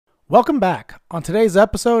Welcome back. On today's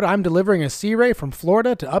episode, I'm delivering a SeaRey from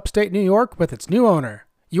Florida to upstate New York with its new owner.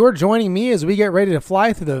 You're joining me as we get ready to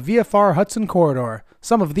fly through the VFR Hudson corridor,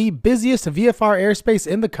 some of the busiest VFR airspace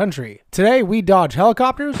in the country. Today, we dodge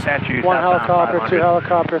helicopters, one helicopter, 2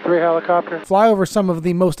 helicopter, 3 helicopter, fly over some of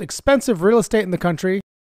the most expensive real estate in the country,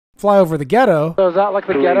 fly over the ghetto. So is that like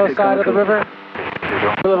the ghetto side of the river?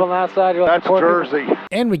 You live on that side, you're like that's Jersey.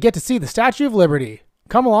 And we get to see the Statue of Liberty.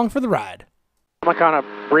 Come along for the ride. I'm going to kind of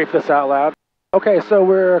brief this out loud. Okay, so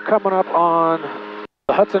we're coming up on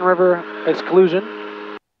the Hudson River exclusion.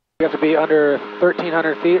 We have to be under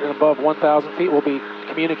 1,300 feet and above 1,000 feet. We'll be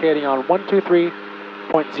communicating on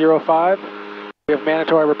 123.05. We have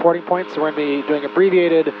mandatory reporting points, so we're going to be doing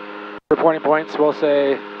abbreviated reporting points. We'll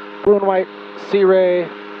say blue and white, SeaRey,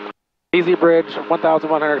 VZ Bridge,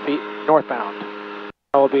 1,100 feet northbound.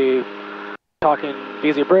 I'll be talking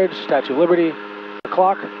VZ Bridge, Statue of Liberty, the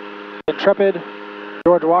clock, Intrepid,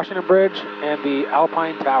 George Washington Bridge, and the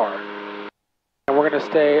Alpine Tower. And we're going to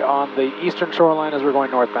stay on the eastern shoreline as we're going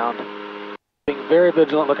northbound. Being very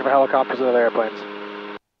vigilant, looking for helicopters and other airplanes.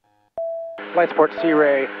 Flight support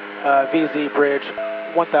SeaRey, VZ Bridge,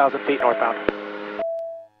 1,000 feet northbound.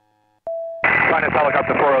 Finest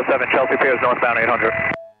helicopter 407, Chelsea Piers, northbound 800.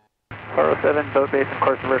 407, boat base and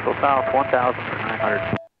course reversal south,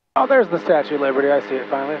 1,900. Oh, there's the Statue of Liberty. I see it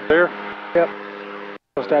finally. There? Yep.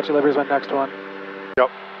 So Statue of Liberty is my next one. Yep.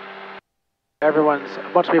 A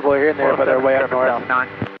bunch of people are here and there, but they're way up north.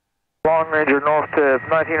 Long Ranger north to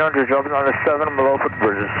 1900, jumping on the 7 below foot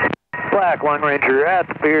bridges. Black Long Ranger at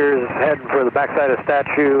the piers, heading for the backside of the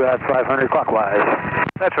statue at 500 clockwise.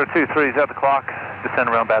 Metro 23's at the clock, descend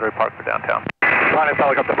around Battery Park for downtown. Finest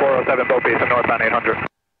helicopter 407, boat base and northbound 800.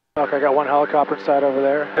 Okay, I got one helicopter side over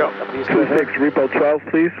there. Yep. 26, repo 12,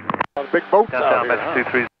 please. Big boats Downtown, out Metro here,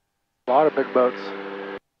 23's. A lot of big boats.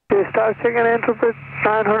 Start taking Intrepid,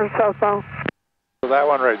 900 southbound. So that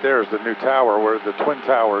one right there is the new tower where the twin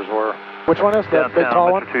towers were. Which one is the big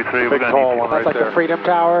tall one? Metro 23, Big tall one That's right like there. the Freedom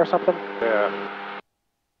Tower or something? Yeah.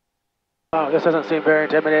 Oh, this doesn't seem very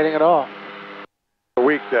intimidating at all. A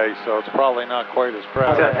weekday, so it's probably not quite as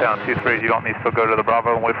crowded. Downtown 23's, you want me to still go to the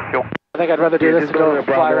Bravo and wait for fuel? I think I'd rather do this than go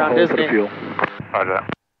fly around Disney. Roger that.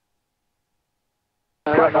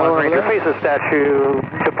 Black Long Ranger face the statue,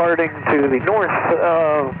 departing to the north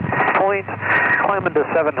point, climbing to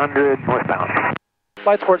 700 northbound.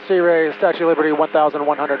 Flight support SeaRey, Statue of Liberty,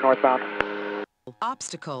 1,100 northbound.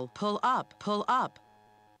 Obstacle, pull up, pull up.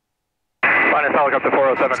 Finest helicopter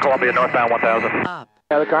 407, Columbia, northbound 1000. Up.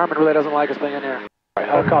 Yeah, the Garmin really doesn't like us being in here. Right,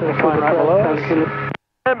 helicopter flying right below us.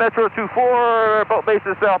 And Metro 24, boat base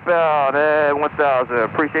is southbound at 1000.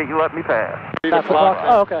 Appreciate you letting me pass. That's the clock?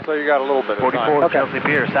 Oh, okay. So you got a little bit of time. 44, Okay. Chelsea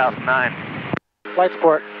Piers, south 9. Flight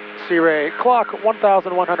support SeaRey, clock,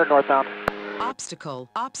 1,100 northbound.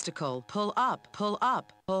 Obstacle, obstacle, pull up, pull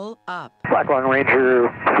up, pull up. Black Long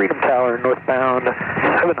Ranger, Freedom Tower, northbound,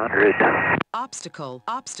 700. Obstacle,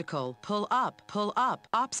 obstacle, pull up,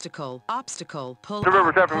 obstacle, obstacle, pull The river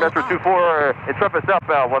up, traffic, pull Metro up. 24, Intrepid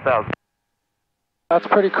southbound 1000. That's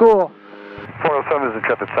pretty cool. 407 is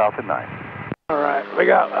Intrepid south at 9. All right, we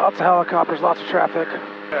got lots of helicopters, lots of traffic.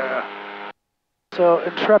 Yeah. So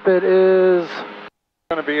Intrepid is...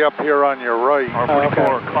 Going to be up here on your right.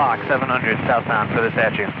 R44 clock, 700 southbound for the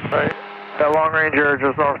statue. Right. That Long Ranger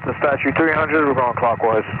just off the statue 300, we're going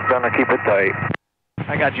clockwise. Gonna keep it tight.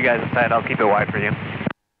 I got you guys inside, I'll keep it wide for you.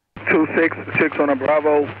 266 on a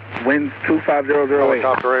Bravo, winds 25008.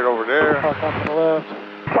 Helicopter right over there. Helicopter on the left.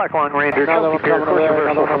 Black Long Ranger, Another one Chelsea Piers, coming over there,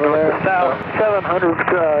 another one over there. south,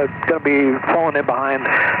 700, gonna be falling in behind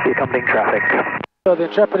the accompanying traffic. So the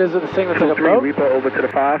Intrepid is the thing that's like a boat? Repo over to the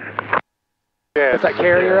 5. Yeah. Is that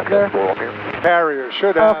carrier up there? Carrier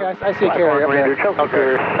should Oh, have. okay, I see a carrier up there. Chelsea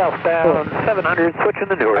Piers, southbound, 700, switching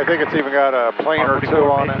to Newark. I think it's even got a plane or two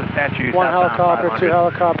on it. Statue, One southbound, helicopter, 2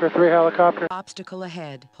 helicopter, 3 helicopter. Obstacle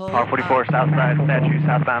ahead, pull R44 up. south side, statue,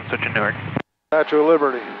 southbound, switching Newark. Statue of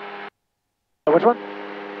Liberty. Which one?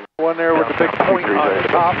 One there with the big point on the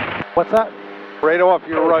top. What's that? Right off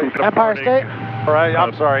your right. Empire State? Right,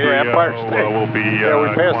 I'm sorry, yeah, Empire State. We'll be Yeah, we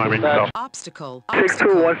passed the statue. Obstacle, 6-2,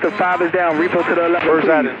 obstacle, once the pull 5 is up. down, repo to the 11. Where's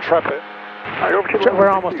that, Intrepid? We're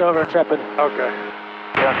almost over Intrepid. Okay.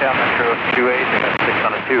 Downtown Metro 28, they got 6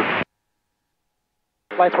 on a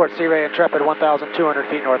 2. Flight support SeaRey, Intrepid, 1,200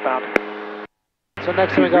 feet northbound. So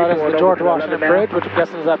next thing we got is the George Washington Bridge, which I'm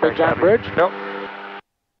guessing is that big giant bridge. Yep.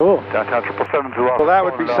 Cool. Downtown 777 2 off. Well, that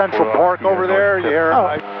would be Central Park over there. You hear,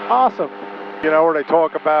 Oh, awesome. you know, where they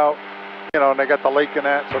talk about, you know, and they got the lake in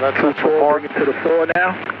that, so that's Central Park. Bring it to the 4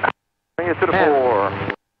 now. Bring it to the Man.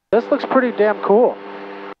 4. This looks pretty damn cool.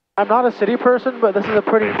 I'm not a city person, but this is a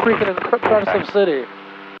pretty freaking impressive city.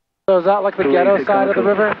 So is that like the ghetto side of the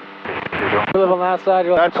river? You live on that side?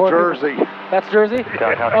 You're like That's Jersey. That's Jersey?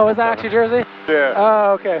 Oh, is that actually Jersey? Yeah.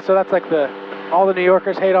 Oh, okay. So that's like all the New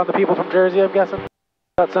Yorkers hate on the people from Jersey, I'm guessing?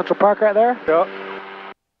 That's Central Park right there? Yep.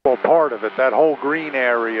 Well, part of it, that whole green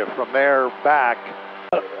area from there back.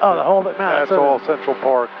 Oh, the whole... Man, that's all Central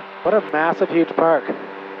Park. What a massive, huge park.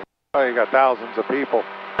 Oh, you got thousands of people.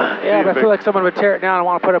 Yeah, but I feel like someone would tear it down and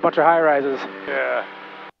want to put a bunch of high-rises. Yeah.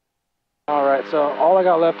 All right, so all I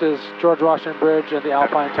got left is George Washington Bridge and the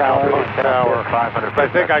Alpine Tower. Tower. 500.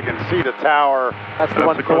 I think I can see the tower. That's the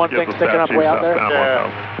one thing sticking up way out there?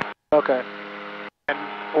 Yeah. Okay. And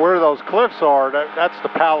where those cliffs are, that's the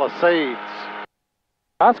Palisades.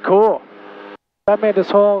 That's cool. That made this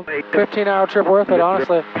whole 15-hour trip worth it,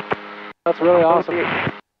 honestly. That's really awesome.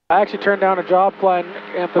 I actually turned down a job flying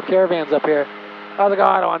amphib caravans up here. I was like, oh,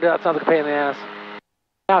 I don't want to do that. Sounds like a pain in the ass.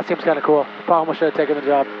 Now it seems kind of cool. Probably should have taken the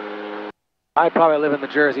job. I'd probably live in the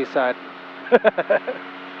Jersey side.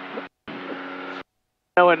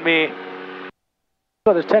 Knowing me.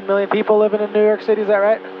 So there's 10 million people living in New York City, is that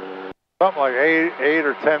right? Something like 8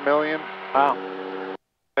 or 10 million. Wow.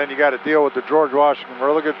 Then you got to deal with the George Washington.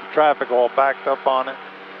 We're looking at the traffic all backed up on it.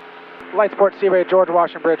 Lightsport SeaRey, George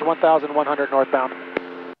Washington Bridge, 1,100 northbound.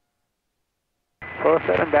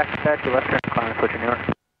 407 back to taxi, left turn, climb, switching New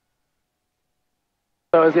York.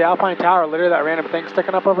 So is the Alpine Tower literally that random thing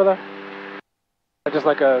sticking up over there? Or just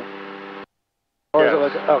like a... Or is it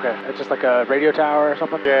like... Okay, it's just like a radio tower or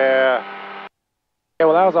something? Yeah. Yeah,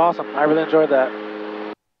 well that was awesome. I really enjoyed that.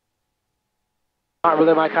 Not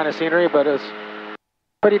really my kind of scenery, but it was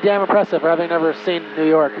pretty damn impressive for having never seen New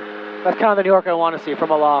York. That's kind of the New York I want to see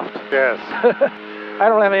from aloft. Yes. I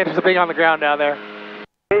don't have any interest in being on the ground down there.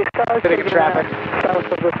 Getting in traffic. South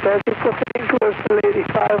of the circuit, close to Lady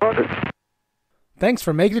 500. Thanks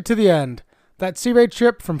for making it to the end. That SeaRey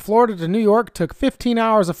trip from Florida to New York took 15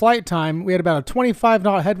 hours of flight time. We had about a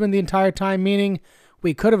 25-knot headwind the entire time, meaning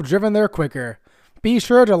we could have driven there quicker. Be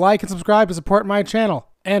sure to like and subscribe to support my channel,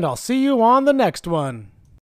 and I'll see you on the next one.